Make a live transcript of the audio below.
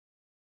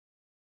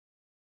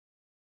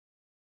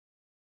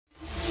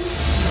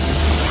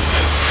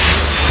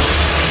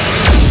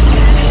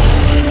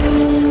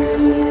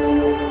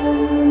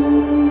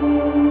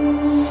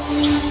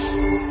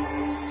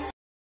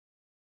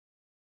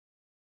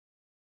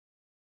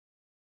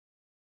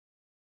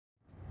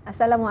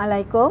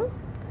Assalamualaikum.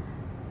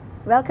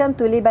 Welcome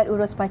to Libat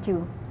Urus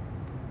Pacu.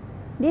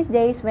 These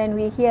days, when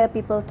we hear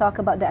people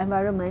talk about the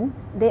environment,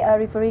 they are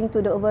referring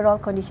to the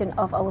overall condition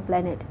of our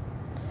planet.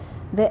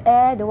 The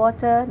air, the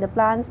water, the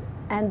plants,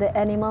 and the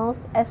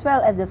animals, as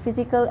well as the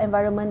physical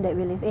environment that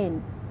we live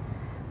in.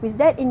 With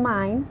that in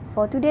mind,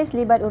 for today's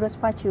Libat Urus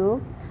Pacu,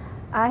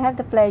 I have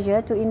the pleasure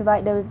to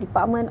invite the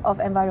Department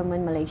of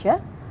Environment Malaysia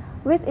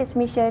with its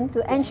mission to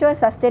ensure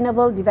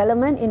sustainable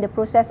development in the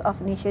process of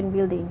nation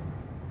building.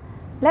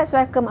 Let's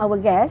welcome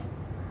our guest,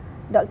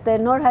 Dr.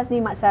 Nur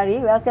Hasni Matsari.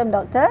 Welcome,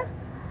 Doctor.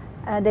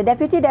 The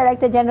Deputy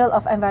Director General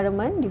of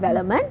Environment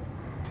Development.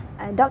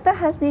 Dr.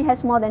 Hasni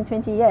has more than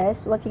 20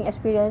 years working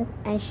experience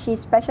and she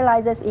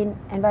specializes in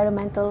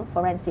environmental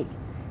forensic.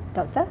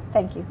 Doctor,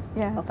 thank you.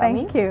 Yeah,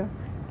 thank you.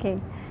 Okay.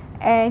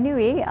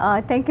 Anyway,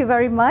 thank you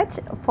very much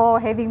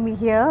for having me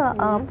here,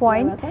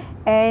 Point.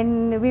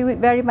 And we would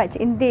very much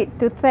indeed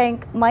to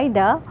thank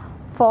MIDA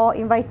for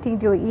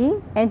inviting DOE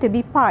and to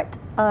be part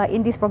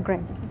in this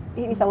program.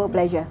 It is our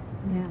pleasure.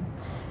 Yeah.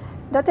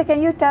 Doctor, can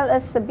you tell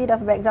us a bit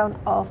of background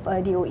of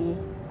DOE?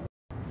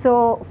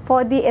 So,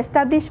 for the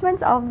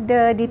establishment of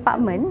the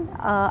department,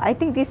 I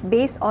think this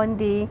based on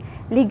the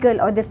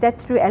legal or the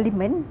statutory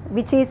element,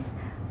 which is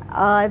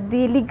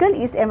the legal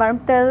is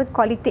Environmental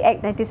Quality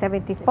Act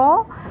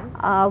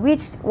 1974,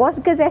 which was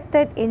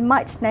gazetted in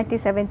March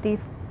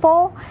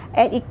 1974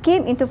 and it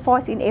came into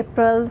force in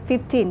April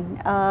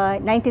 15,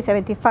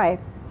 1975.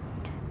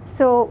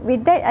 So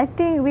with that, I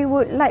think we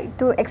would like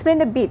to explain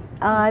a bit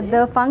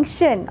the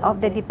function of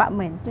the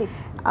department.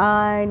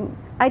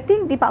 I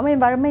think Department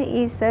of Environment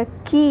is a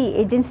key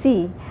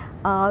agency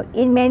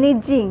in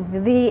managing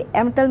the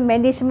environmental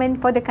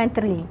management for the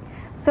country.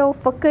 So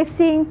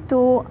focusing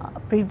to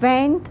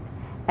prevent,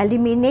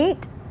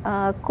 eliminate,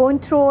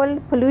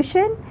 control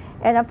pollution,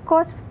 and of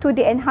course to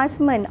the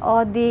enhancement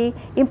or the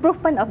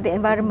improvement of the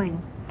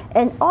environment.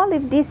 And all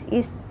of this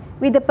is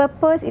with the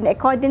purpose in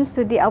accordance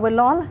to our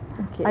law,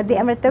 the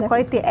Environmental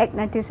Quality Act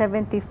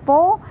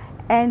 1974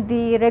 and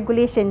the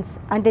regulations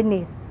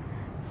underneath.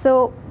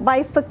 So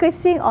by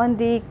focusing on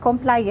the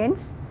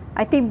compliance,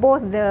 I think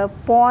both the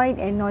point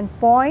and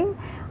non-point,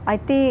 I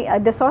think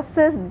the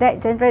sources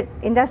that generate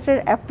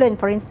industrial effluent,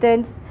 for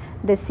instance,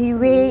 the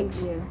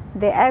sewage,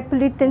 the air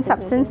pollutant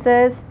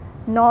substances,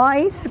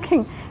 noise,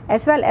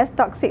 as well as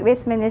toxic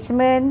waste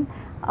management.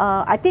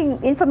 I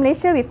think in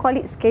Malaysia we call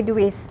it schedule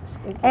waste,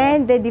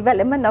 and the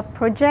development of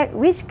project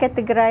which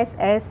categorized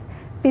as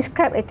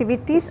prescribed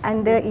activities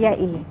under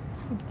EIA.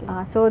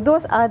 So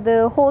those are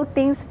the whole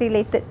things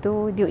related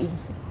to DOE.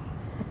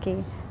 Okay,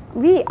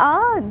 we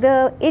are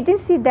the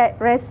agency that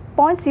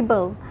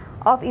responsible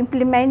of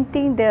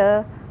implementing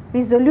the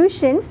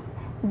resolutions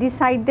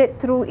decided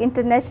through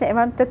international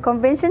environmental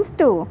conventions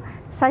too,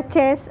 such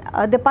as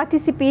the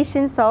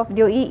participations of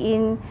DOE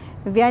in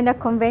Vienna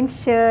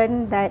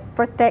Convention that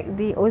protect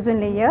the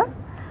ozone layer,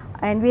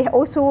 and we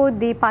also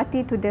the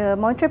party to the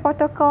Montreal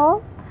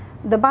Protocol,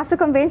 the Basel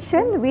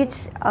Convention,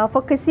 which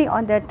focusing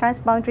on the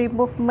transboundary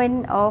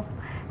movement of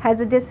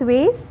hazardous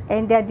waste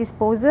and their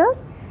disposal,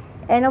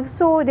 and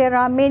also there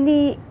are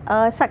many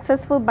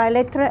successful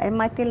bilateral and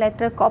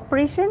multilateral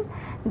cooperation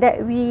that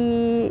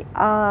we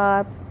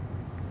are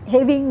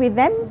having with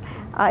them,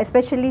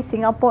 especially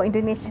Singapore,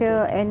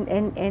 Indonesia,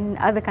 and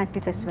other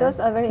countries as well. Those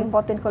are very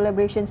important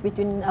collaborations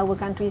between our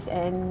countries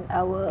and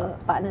our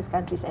partners'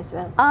 countries as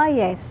well.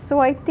 Yes. So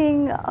I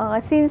think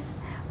since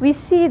we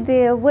see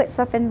the words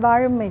of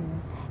environment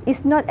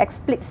is not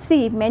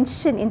explicitly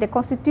mentioned in the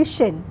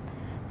Constitution,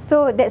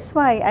 so that's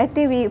why I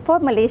think for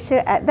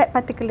Malaysia at that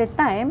particular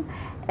time,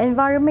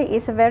 environment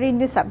is a very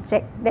new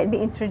subject that we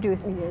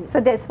introduced. So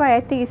that's why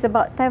I think it's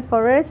about time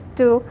for us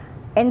to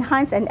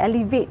enhance and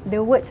elevate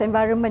the words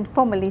environment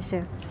for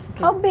Malaysia.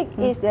 How big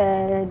is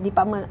the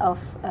Department of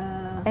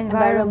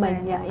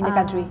Environment in the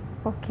country?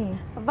 Okay,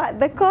 but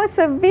the core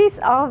service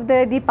of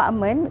the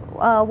department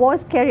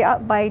was carried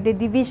out by the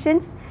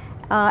divisions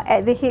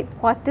at the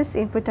headquarters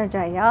in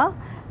Putrajaya,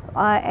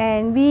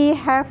 and we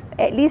have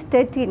at least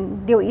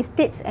 13 DOE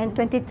states and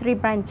 23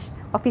 branch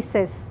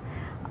offices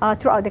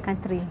throughout the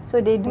country.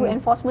 So they do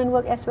enforcement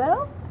work as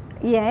well?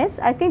 Yes,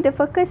 I think the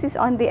focus is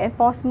on the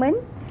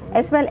enforcement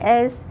as well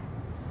as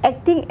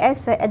acting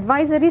as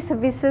advisory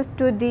services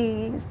to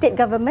the state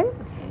government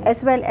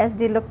as well as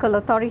the local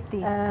authority.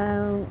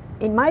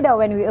 In MIDA,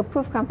 when we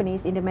approve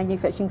companies in the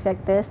manufacturing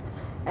sectors,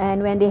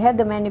 and when they have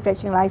the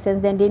manufacturing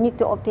license, then they need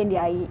to obtain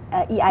the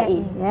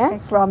EIA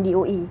from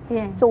DOE.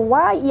 So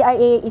why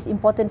EIA is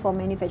important for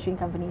manufacturing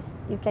companies?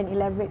 You can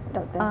elaborate,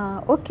 Doctor.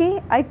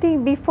 Okay, I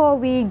think before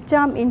we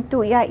jump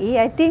into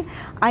EIA, I think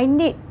I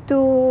need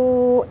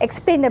to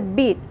explain a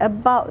bit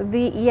about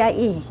the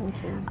EIA.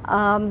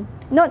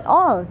 Not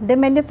all the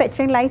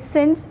manufacturing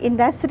license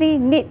industry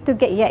need to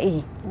get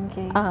EIA.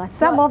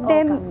 Some of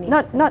them,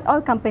 not all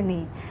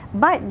company,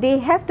 but they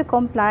have to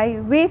comply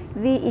with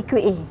the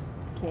EQA.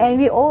 And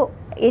we all,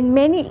 in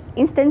many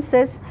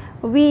instances,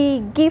 we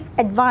give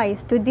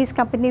advice to this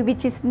company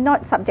which is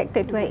not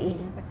subjected to EIA.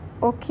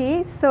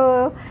 Okay,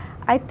 so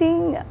I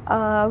think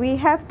we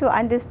have to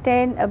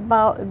understand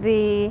about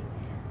the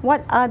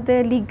what are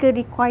the legal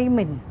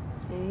requirements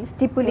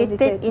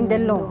stipulated in the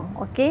law.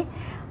 Okay,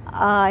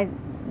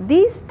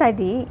 this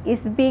study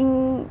is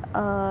being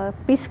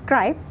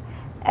prescribed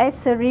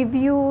as a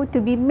review to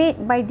be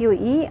made by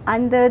DOE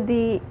under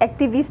the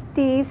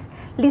activities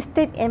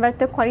listed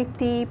environmental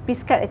quality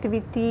prescribed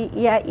activity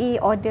EIA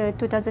Order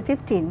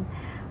 2015.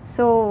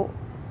 So,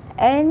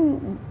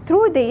 and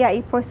through the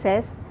EIA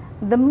process,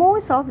 the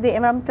most of the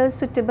environmental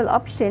suitable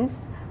options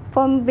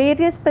from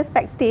various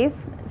perspectives,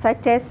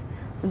 such as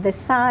the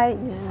site,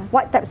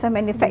 what types of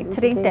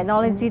manufacturing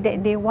technology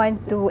that they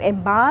want to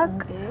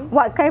embark,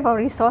 what kind of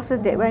resources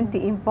they want to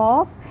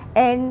involve,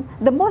 and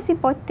the most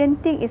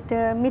important thing is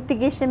the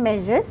mitigation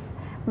measures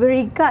with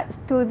regards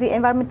to the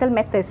environmental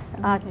matters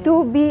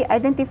to be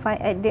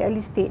identified at the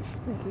early stage.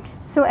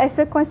 So as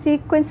a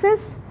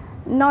consequences,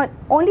 not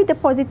only the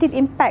positive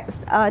impacts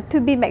to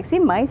be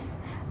maximized,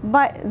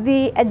 but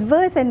the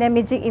adverse and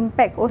damaging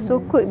impact also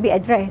could be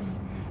addressed.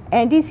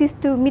 And this is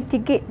to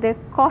mitigate the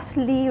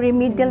costly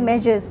remedial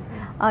measures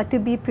to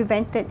be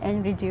prevented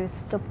and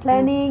reduced. So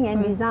planning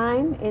and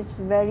design is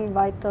very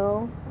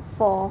vital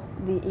for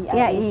the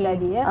EIA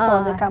study,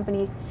 for the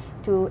companies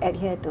to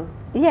adhere to.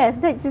 Yes,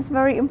 that is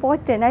very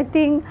important. I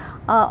think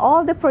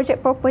all the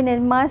project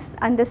proponents must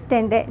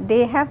understand that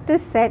they have to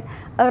set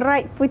a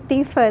right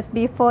footing first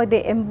before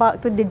they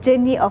embark to the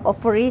journey of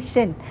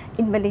operation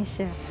in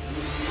Malaysia.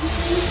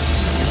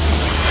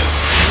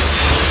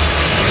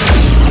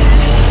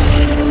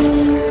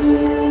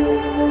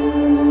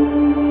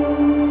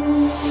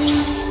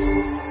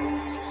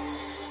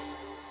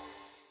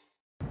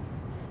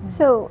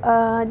 So,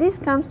 this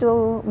comes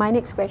to my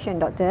next question,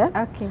 Doctor.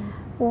 Okay.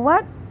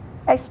 What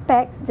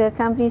aspects the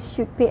companies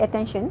should pay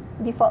attention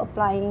before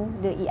applying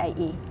the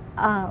EIA?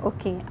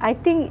 Okay. I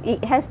think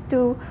it has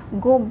to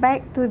go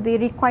back to the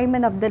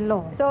requirement of the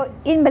law. So,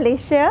 in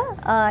Malaysia,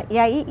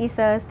 EIA is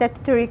a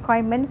statutory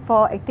requirement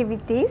for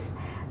activities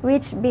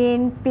which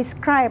been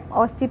prescribed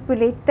or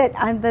stipulated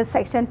under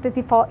Section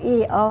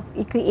 34A of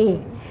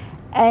EQA.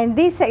 And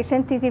this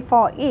Section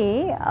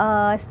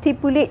 34A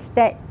stipulates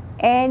that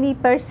any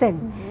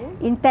person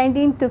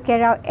intending to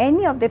carry out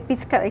any of the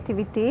prescribed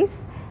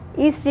activities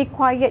is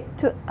required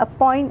to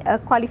appoint a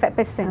qualified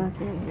person.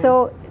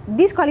 So,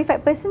 this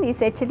qualified person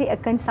is actually a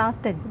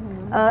consultant,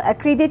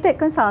 accredited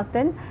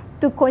consultant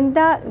to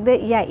conduct the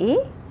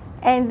EIA,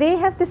 and they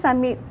have to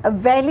submit a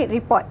valid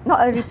report,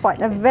 not a report,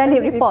 a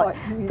valid report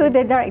to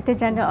the Director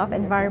General of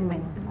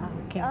Environment.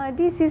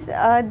 This is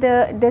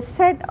the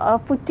set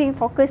of footing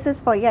focuses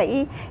for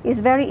EIA is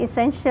very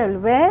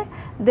essential, where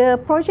the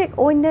project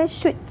owner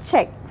should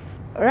check,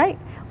 right,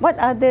 what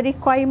are the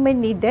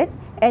requirements needed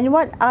and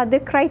what are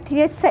the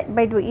criteria set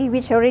by DOE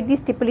which already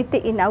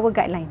stipulated in our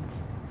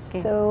guidelines.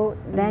 So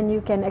then you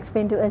can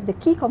explain to us the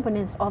key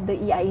components of the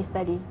EIA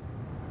study.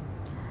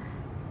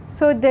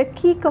 So the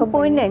key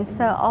components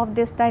of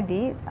the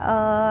study,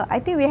 I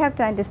think we have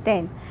to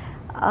understand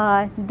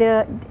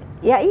the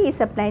EIA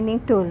is a planning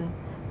tool.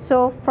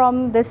 So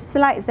from the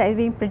slides that are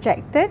being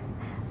projected,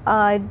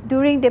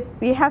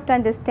 we have to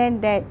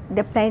understand that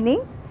the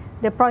planning,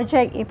 the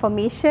project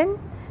information,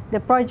 the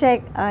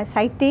project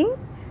siting,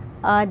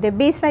 the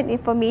baseline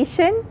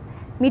information,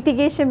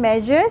 mitigation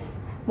measures,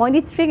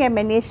 monitoring and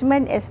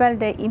management, as well as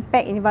the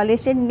impact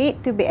evaluation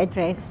need to be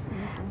addressed.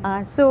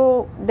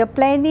 So the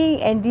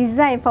planning and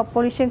design for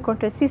pollution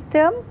control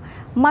system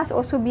must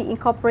also be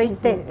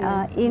incorporated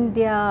in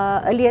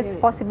their earliest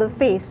possible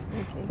phase.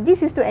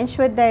 This is to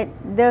ensure that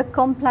the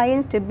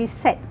compliance to be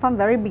set from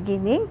very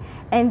beginning,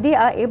 and they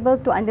are able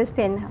to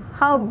understand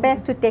how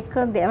best to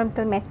tackle the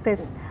environmental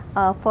matters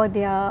for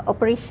their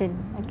operation.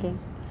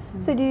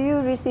 So do you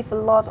receive a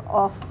lot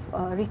of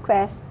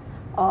requests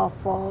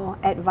for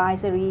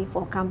advisory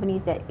for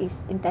companies that is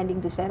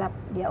intending to set up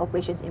their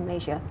operations in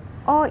Malaysia?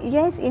 Oh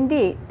yes,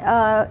 indeed.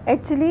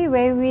 Actually,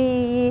 when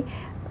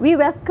we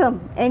welcome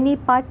any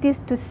parties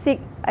to seek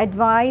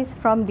advice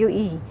from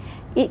DOE,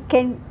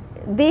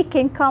 they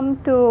can come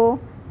to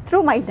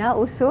through MIDA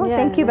also.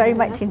 Thank you very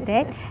much in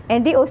that.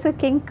 And they also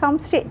can come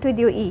straight to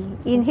DOE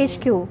in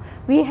HQ.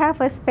 We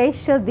have a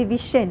special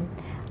division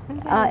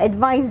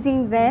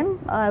advising them.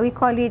 We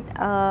call it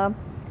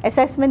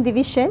assessment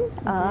division.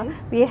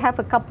 We have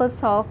a couple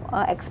of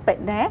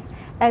experts there,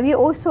 and we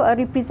also a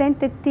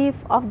representative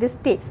of the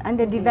states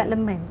under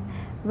development,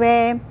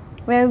 where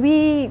when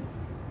we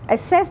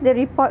assess the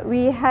report,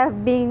 we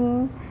have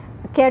been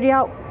carried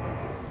out.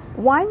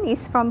 One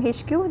is from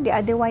HQ, the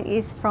other one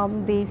is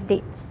from the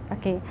states.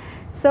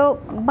 So,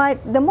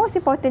 but the most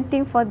important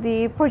thing for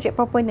the project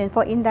proponent,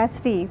 for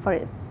industry,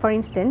 for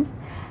instance,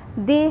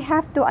 they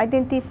have to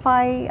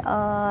identify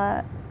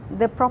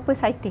the proper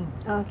siting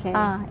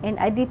and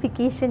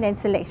identification and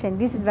selection.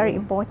 This is very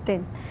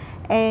important.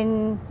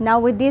 And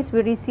nowadays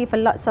we receive a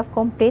lots of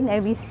complaint,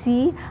 and we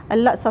see a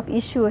lots of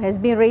issue has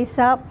been raised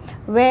up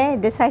where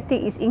the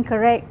siting is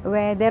incorrect,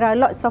 where there are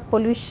lots of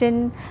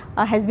pollution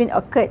has been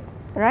occurred,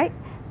 right?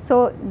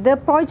 So the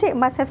project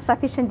must have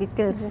sufficient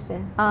details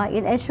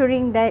in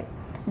ensuring that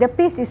the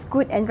place is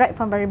good and right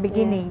from very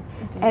beginning.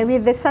 And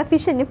with the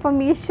sufficient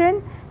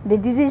information, the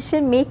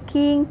decision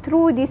making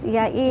through this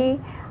EIA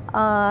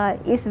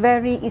is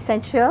very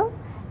essential.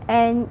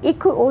 And it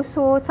could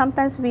also,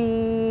 sometimes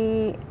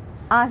we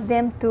ask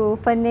them to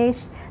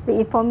furnish the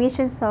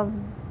information of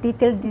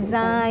detailed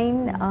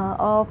design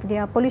of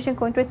their pollution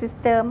control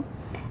system,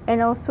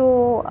 and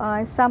also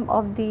some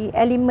of the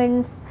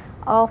elements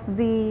of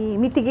the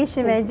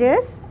mitigation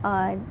measures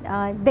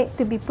that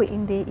to be put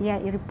in the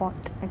EIA report.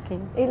 Okay.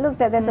 It looks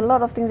that there's a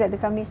lot of things that the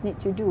companies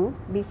need to do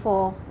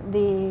before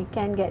they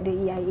can get the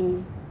EIA.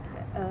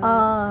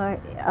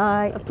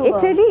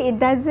 Actually, it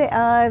doesn't.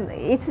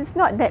 It is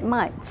not that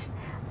much.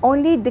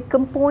 Only the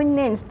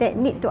components that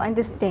need to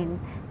understand.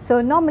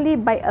 So normally,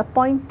 by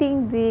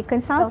appointing the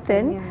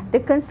consultant, the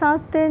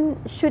consultant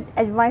should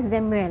advise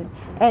them well,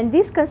 and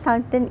this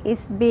consultant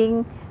is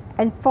being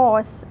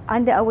enforced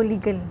under our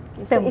legal.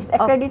 So it's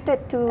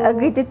accredited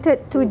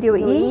to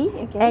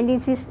DOE, and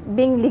this is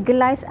being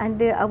legalized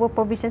under our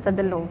provisions of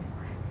the law.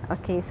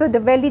 Okay, so the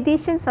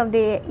validations of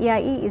the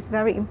EIA is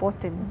very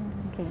important.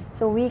 Okay,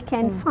 so we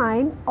can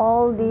find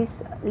all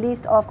these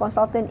list of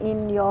consultants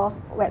in your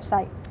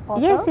website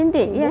portal? Yes,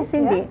 indeed. Yes,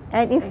 indeed.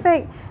 And in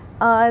fact,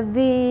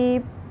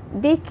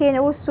 they can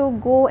also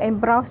go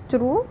and browse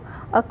through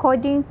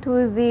according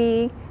to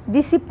the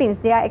disciplines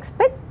they are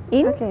expert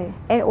in,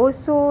 and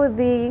also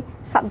the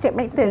subject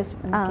matters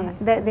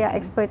that they are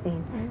expert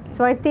in.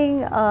 So I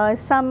think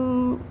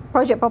some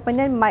project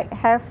proponent might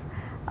have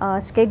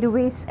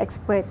schedule-based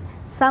expert.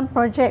 Some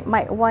project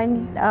might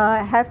want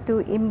have to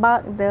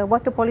embark the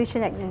water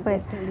pollution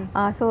expert.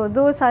 So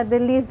those are the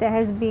list that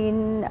has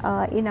been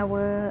in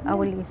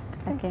our list.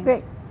 Okay.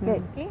 Great.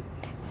 Great. Okay.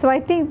 So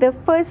I think the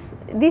first,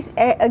 this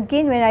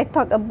again when I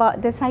talk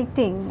about the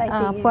citing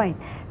point.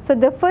 So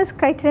the first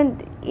criterion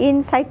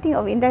in citing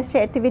of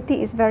industrial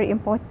activity is very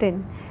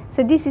important.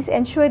 So this is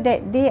ensure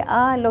that they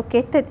are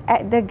located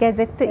at the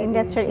gazetted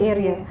industrial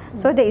area.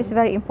 So that is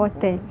very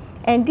important.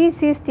 And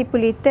this is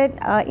stipulated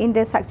in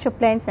the structure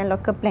plans and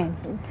local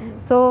plans.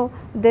 So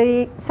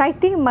the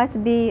citing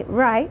must be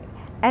right,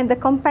 and the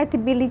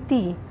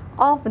compatibility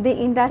of the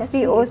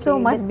industry also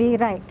must be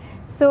right.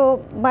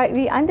 So, but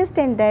we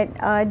understand that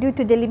due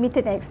to the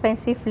limited and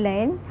expensive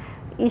land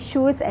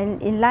issues, and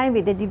in line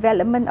with the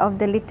development of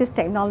the latest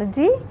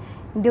technology,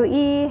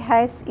 DOE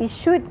has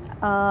issued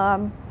a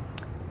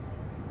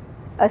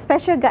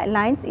special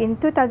guidelines in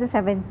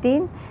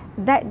 2017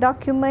 that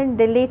document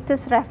the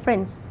latest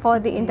reference for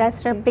the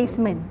industrial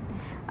placement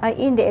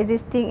in the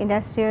existing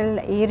industrial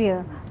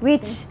area,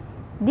 which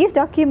this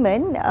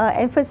document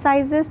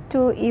emphasizes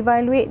to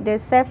evaluate the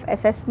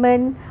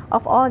self-assessment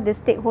of all the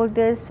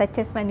stakeholders such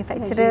as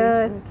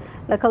manufacturers,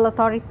 local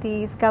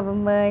authorities,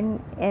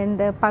 government and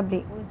the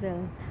public.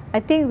 I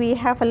think we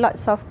have a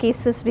lots of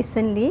cases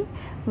recently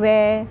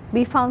where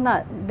we found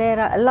out there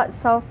are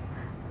lots of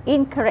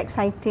incorrect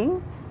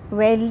citing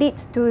where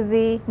leads to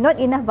the not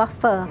enough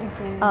buffer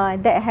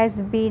that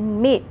has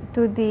been made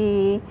to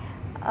the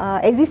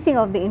existing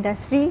of the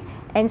industry,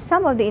 and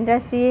some of the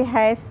industry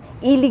has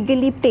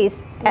illegally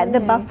placed at the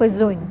buffer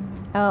zone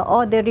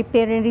or the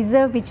riparian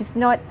reserve, which is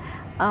not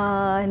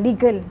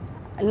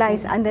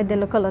legalized under the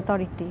local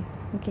authority.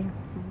 Okay.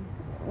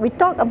 We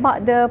talk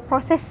about the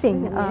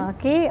processing.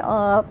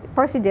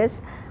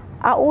 Procedures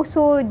are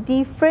also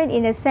different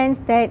in a sense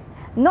that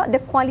not the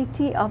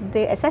quality of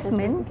the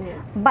assessment,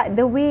 but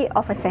the way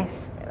of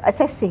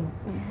assessing.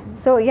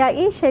 So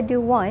EIA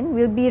Schedule 1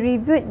 will be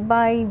reviewed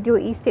by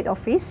DOE State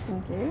Office,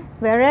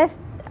 whereas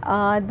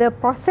the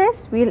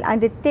process will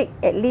undertake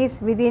at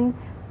least within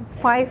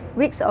 5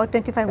 weeks or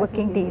 25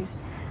 working days.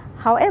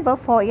 However,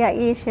 for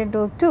EIA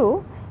Schedule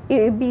 2, it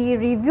will be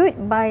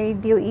reviewed by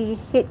DOE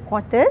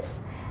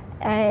headquarters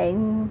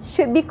and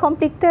should be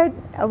completed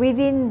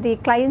within the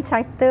client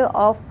charter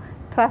of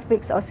 12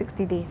 weeks or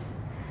 60 days.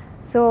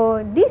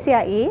 So this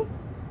EIA,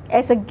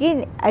 as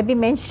again I've been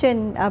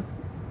mentioned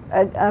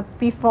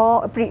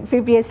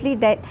previously,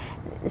 that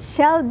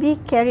shall be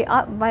carried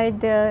out by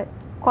the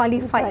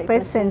qualified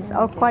persons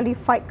or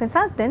qualified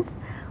consultants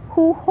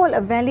who hold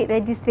a valid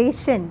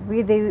registration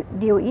with the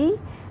DOE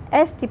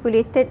as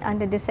stipulated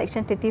under the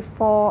Section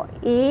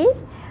 34A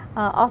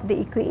of the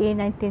EQA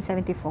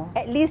 1974.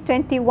 At least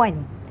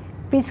 21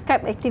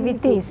 prescribed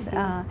activities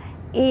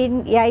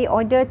in EIA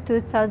Order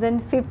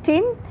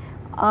 2015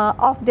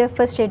 of the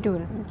first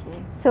schedule.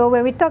 So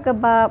when we talk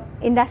about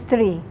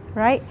industry,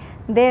 right,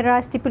 there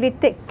are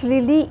stipulated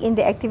clearly in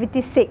the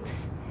activity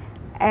 6.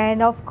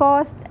 And of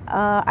course,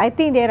 I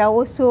think there are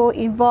also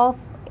involved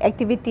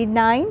activity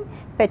 9,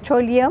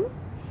 petroleum,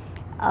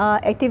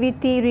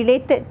 activity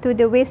related to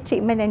the waste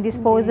treatment and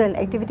disposal,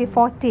 activity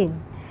 14.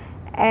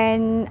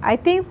 And I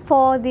think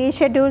for the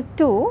schedule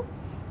 2,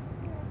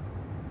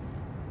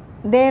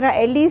 there are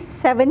at least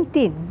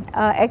 17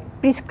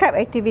 prescribed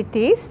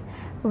activities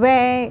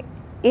where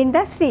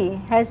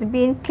industry has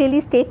been clearly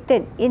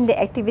stated in the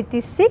activity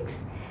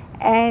 6,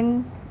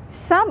 and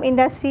some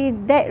industry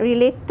that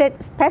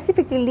related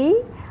specifically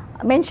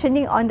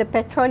mentioning on the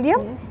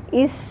petroleum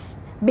is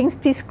being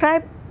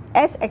prescribed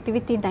as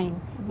activity 9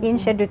 in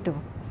schedule 2.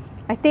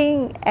 I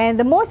think, and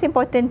the most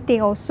important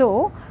thing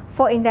also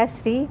for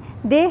industry,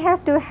 they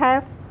have to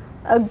have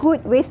a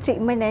good waste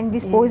treatment and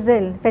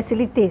disposal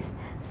facilities.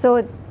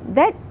 So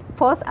that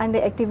falls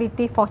under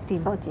activity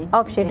 14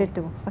 of Schedule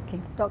 2. Okay.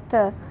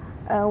 Doctor,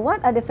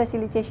 what are the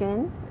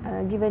facilitation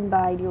given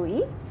by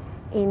DOE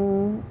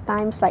in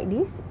times like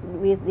this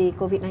with the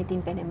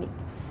COVID-19 pandemic?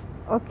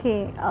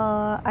 Okay,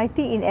 I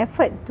think in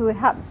effort to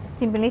help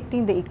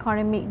stimulating the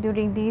economy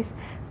during this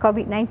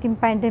COVID-19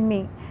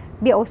 pandemic,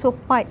 we also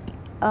part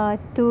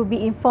to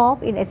be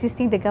involved in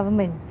assisting the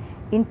government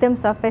in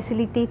terms of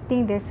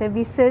facilitating the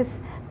services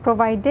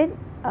provided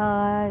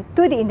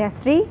to the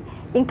industry,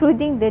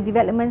 including the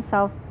developments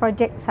of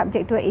projects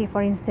subject to A,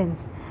 for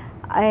instance.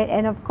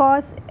 And of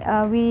course,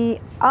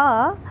 we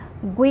are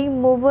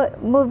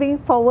moving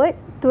forward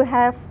to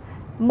have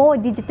more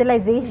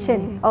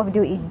digitalization of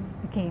DOE.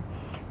 Okay.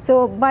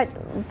 So, but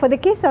for the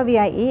case of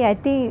EIA, I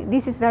think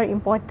this is very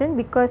important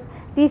because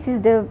this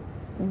is the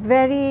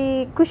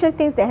very crucial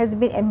things that has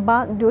been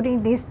embarked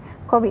during this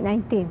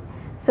COVID-19.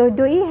 So,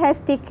 DOE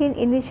has taken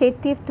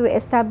initiative to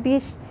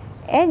establish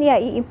an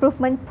EIA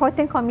Improvement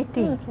Proton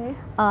Committee,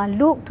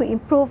 look to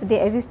improve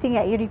the existing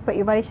EIA report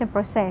evaluation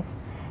process.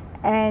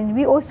 And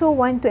we also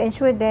want to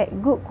ensure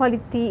that good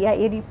quality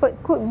EIA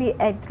report could be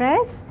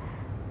addressed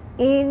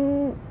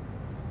in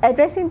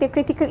addressing the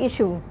critical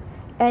issue.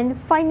 And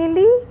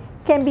finally,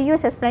 can be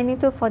used as planning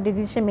tool for the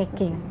decision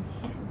making.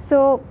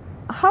 So,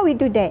 how we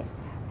do that?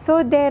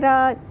 So, there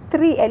are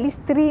at least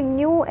three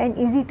new and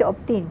easy to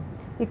obtain.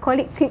 We call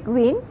it quick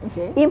win,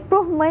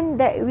 improvement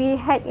that we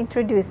had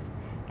introduced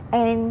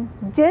and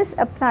just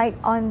applied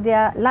on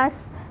their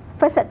last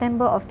 1st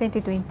September of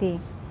 2020.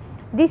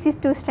 This is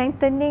to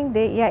strengthening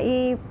the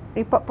EIA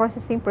report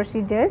processing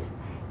procedures,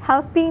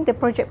 helping the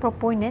project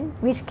proponent,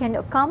 which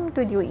can come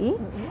to DOE,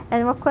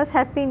 and of course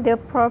helping the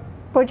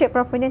project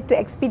proponent to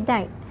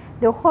expedite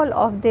the whole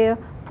of the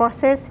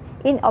process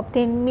in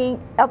obtaining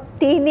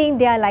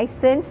their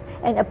license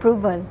and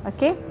approval.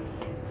 Okay,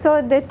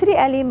 so the three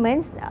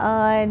elements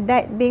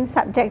that being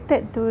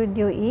subjected to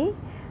DOE.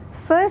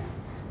 First,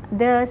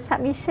 the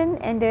submission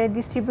and the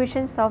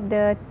distributions of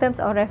the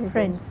terms of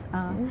reference,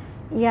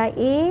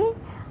 EIA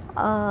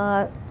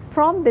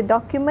from the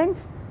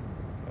documents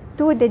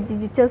to the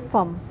digital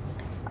form.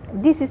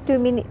 This is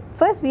to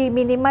first we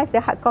minimize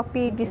the hard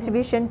copy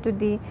distribution to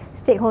the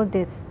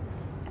stakeholders.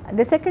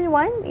 The second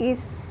one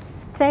is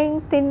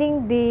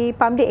strengthening the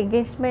public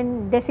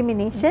engagement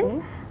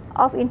dissemination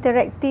of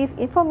interactive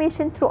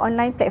information through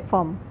online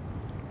platform.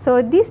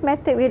 So this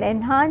method will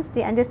enhance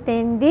the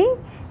understanding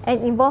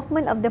and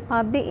involvement of the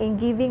public in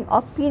giving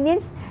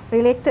opinions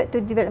related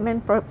to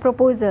development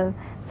proposal.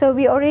 So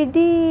we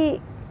already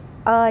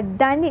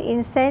done it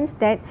in sense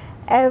that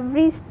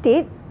every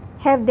state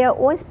have their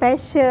own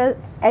special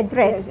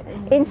address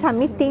in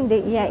submitting the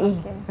EIA.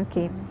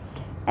 Okay.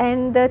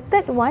 And the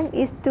third one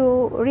is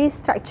to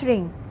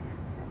restructuring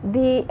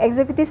the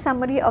executive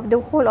summary of the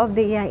whole of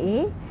the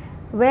EIA,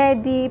 where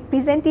the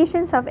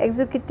presentations of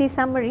executive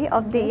summary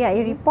of the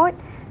EIA report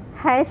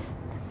has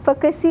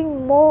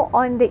focusing more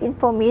on the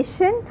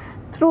information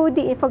through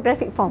the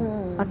infographic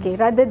form,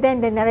 rather than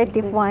the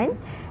narrative one.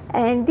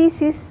 And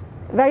this is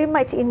very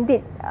much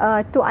indeed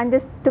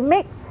to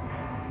make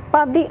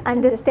public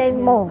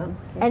understand more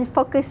and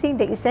focusing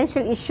the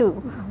essential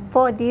issue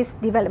for this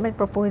development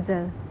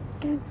proposal.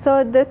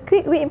 So the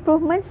quick win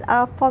improvements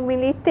are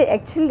formulated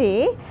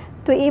actually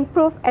to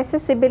improve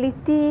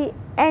accessibility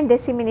and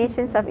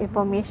disseminations of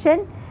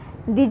information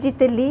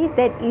digitally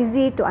that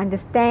easy to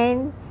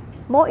understand,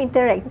 more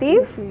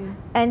interactive,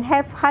 and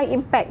have high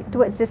impact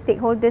towards the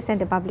stakeholders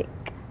and the public.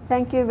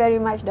 Thank you very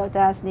much, Dr.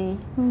 Asni.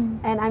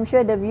 And I'm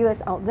sure the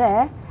viewers out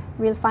there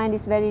will find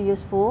this very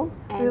useful.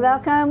 And we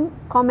welcome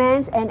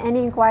comments and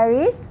any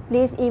inquiries.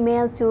 Please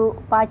email to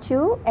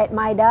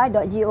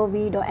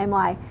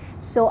pacu@maida.gov.my.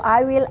 So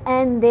I will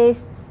end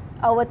this,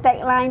 our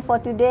tagline for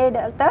today,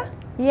 Doctor.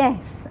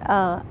 Yes,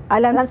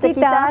 alam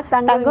sekitar,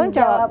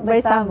 tanggungjawab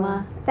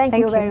bersama. Thank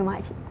you very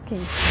much.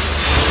 Okay.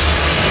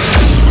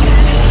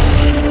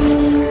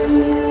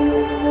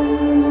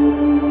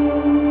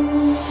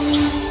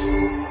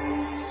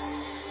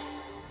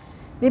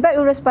 Libat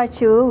Urus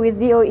Pacu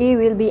with DOE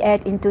will be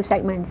aired in two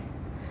segments.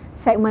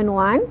 Segment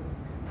 1,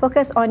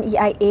 focus on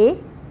EIA,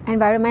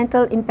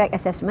 Environmental Impact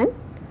Assessment.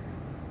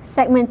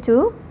 Segment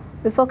 2,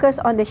 we focus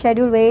on the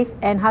scheduled waste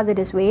and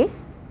hazardous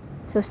waste.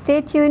 So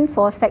stay tuned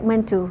for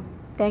segment 2.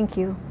 Thank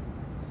you.